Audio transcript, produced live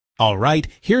Alright,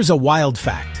 here's a wild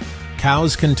fact.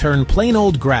 Cows can turn plain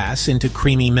old grass into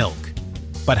creamy milk.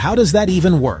 But how does that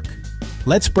even work?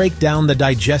 Let's break down the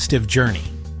digestive journey,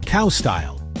 cow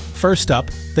style. First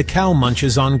up, the cow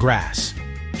munches on grass.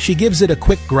 She gives it a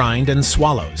quick grind and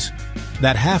swallows.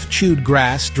 That half-chewed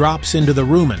grass drops into the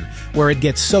rumen, where it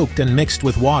gets soaked and mixed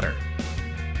with water.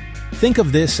 Think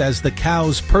of this as the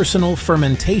cow's personal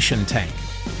fermentation tank.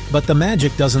 But the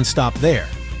magic doesn't stop there.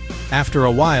 After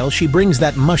a while, she brings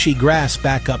that mushy grass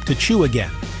back up to chew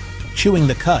again, chewing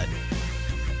the cud.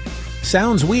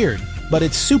 Sounds weird, but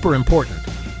it's super important.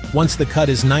 Once the cud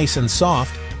is nice and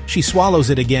soft, she swallows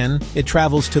it again. It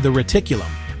travels to the reticulum.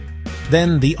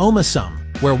 Then the omasum,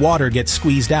 where water gets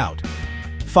squeezed out.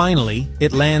 Finally,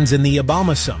 it lands in the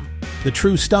abomasum, the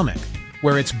true stomach,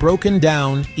 where it's broken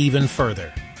down even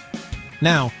further.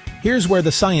 Now, here's where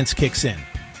the science kicks in.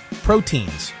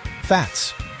 Proteins,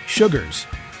 fats, sugars.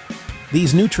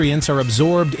 These nutrients are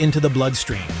absorbed into the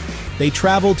bloodstream. They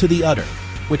travel to the udder,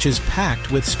 which is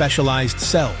packed with specialized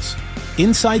cells.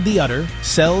 Inside the udder,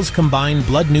 cells combine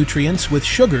blood nutrients with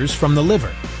sugars from the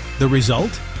liver. The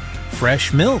result?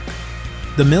 Fresh milk.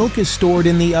 The milk is stored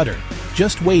in the udder,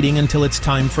 just waiting until it's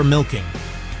time for milking.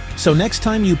 So next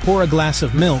time you pour a glass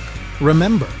of milk,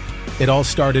 remember, it all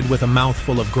started with a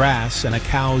mouthful of grass and a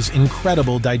cow's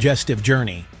incredible digestive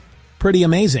journey. Pretty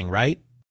amazing, right?